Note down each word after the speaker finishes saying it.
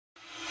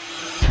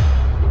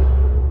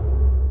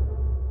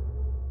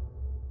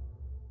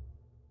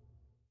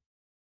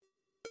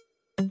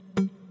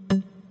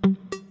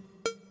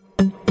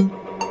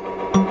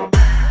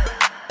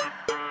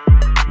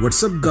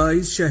What's up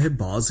guys,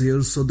 Shahbaz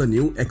here. So the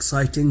new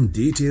exciting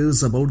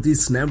details about the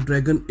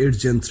Snapdragon 8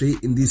 Gen 3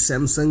 in the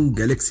Samsung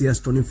Galaxy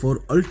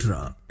S24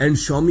 Ultra and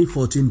Xiaomi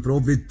 14 Pro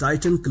with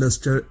Titan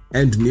cluster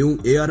and new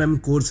ARM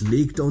cores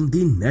leaked on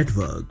the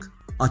network.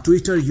 A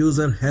Twitter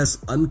user has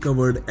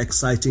uncovered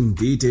exciting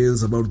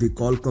details about the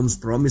Qualcomm's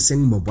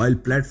promising mobile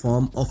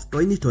platform of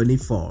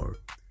 2024,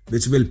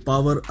 which will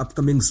power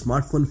upcoming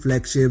smartphone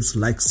flagships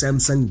like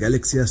Samsung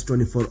Galaxy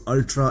S24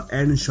 Ultra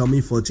and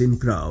Xiaomi 14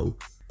 Pro.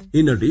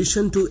 In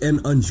addition to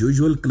an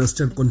unusual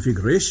cluster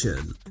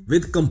configuration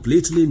with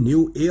completely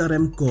new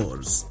ARM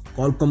cores,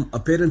 Qualcomm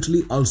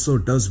apparently also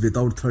does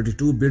without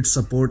 32-bit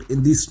support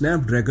in the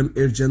Snapdragon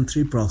 8 Gen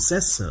 3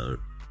 processor.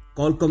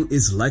 Qualcomm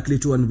is likely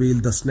to unveil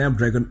the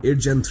Snapdragon 8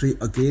 Gen 3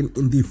 again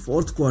in the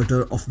fourth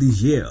quarter of the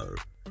year,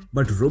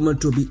 but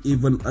rumored to be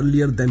even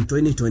earlier than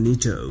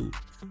 2022.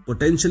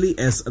 Potentially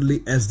as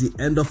early as the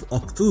end of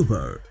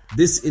October.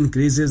 This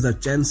increases the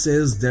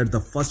chances that the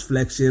first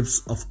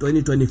flagships of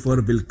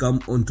 2024 will come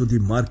onto the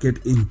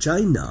market in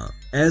China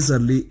as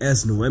early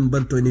as November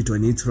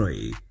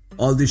 2023.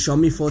 All the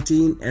Xiaomi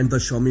 14 and the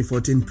Xiaomi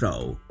 14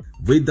 Pro.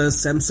 With the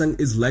Samsung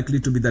is likely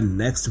to be the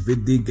next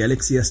with the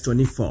Galaxy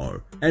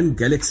S24 and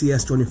Galaxy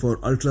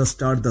S24 Ultra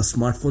start the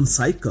smartphone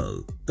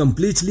cycle.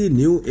 Completely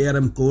new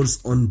ARM cores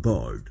on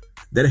board.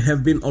 There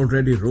have been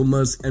already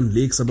rumors and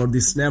leaks about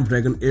the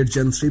Snapdragon 8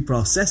 Gen 3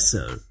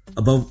 processor,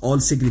 above all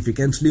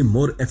significantly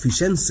more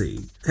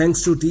efficiency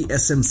thanks to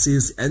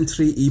TSMC's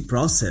N3E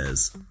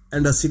process,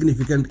 and a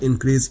significant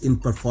increase in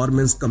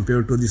performance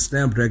compared to the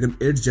Snapdragon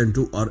 8 Gen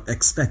 2 are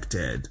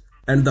expected.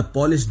 And the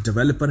polished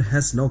developer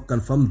has now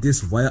confirmed this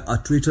via a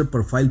Twitter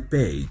profile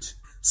page,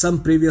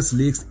 some previous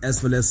leaks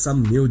as well as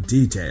some new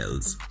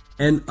details.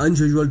 An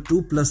unusual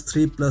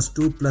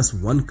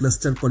 2+3+2+1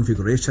 cluster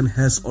configuration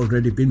has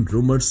already been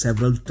rumored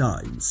several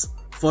times,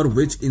 for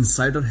which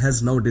insider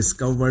has now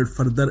discovered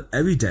further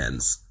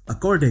evidence.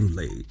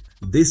 Accordingly,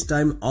 this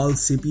time all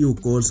CPU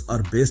cores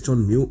are based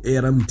on new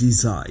ARM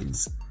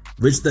designs,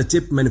 which the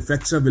chip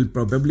manufacturer will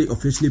probably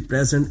officially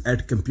present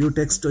at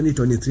Computex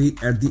 2023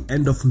 at the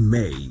end of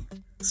May.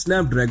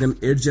 Snapdragon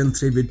 8 Gen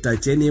 3 with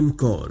titanium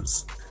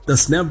cores. The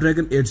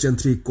Snapdragon 8 Gen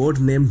 3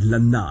 codenamed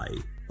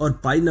Lanai or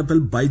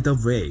Pineapple by the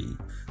way,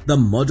 the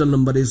model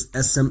number is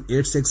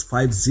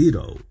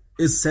SM8650,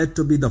 is said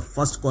to be the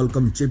first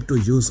Qualcomm chip to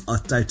use a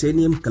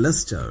titanium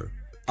cluster,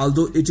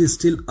 although it is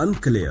still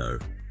unclear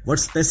what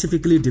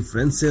specifically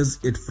differentiates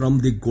it from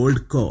the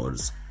gold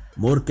cores.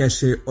 More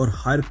cache or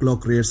higher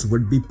clock rates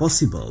would be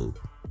possible.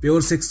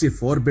 Pure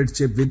 64-bit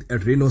chip with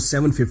Adreno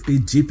 750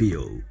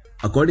 GPU.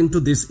 According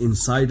to this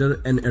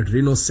insider, an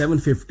Adreno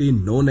 750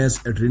 known as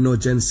Adreno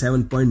Gen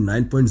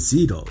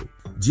 7.9.0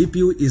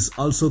 GPU is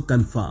also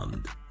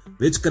confirmed,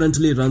 which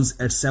currently runs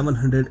at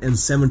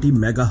 770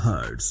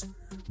 MHz.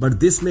 But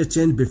this may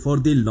change before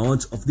the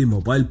launch of the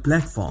mobile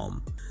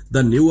platform.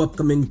 The new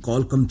upcoming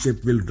Qualcomm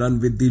chip will run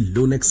with the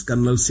Linux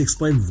kernel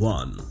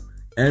 6.1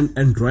 and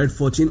Android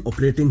 14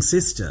 operating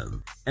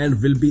system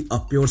and will be a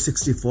pure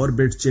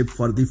 64-bit chip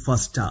for the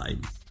first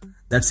time.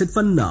 That's it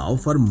for now.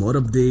 For more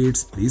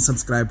updates, please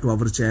subscribe to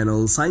our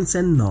channel Science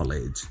and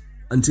Knowledge.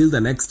 Until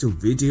the next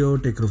video,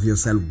 take care of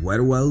yourself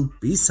very well.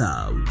 Peace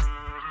out.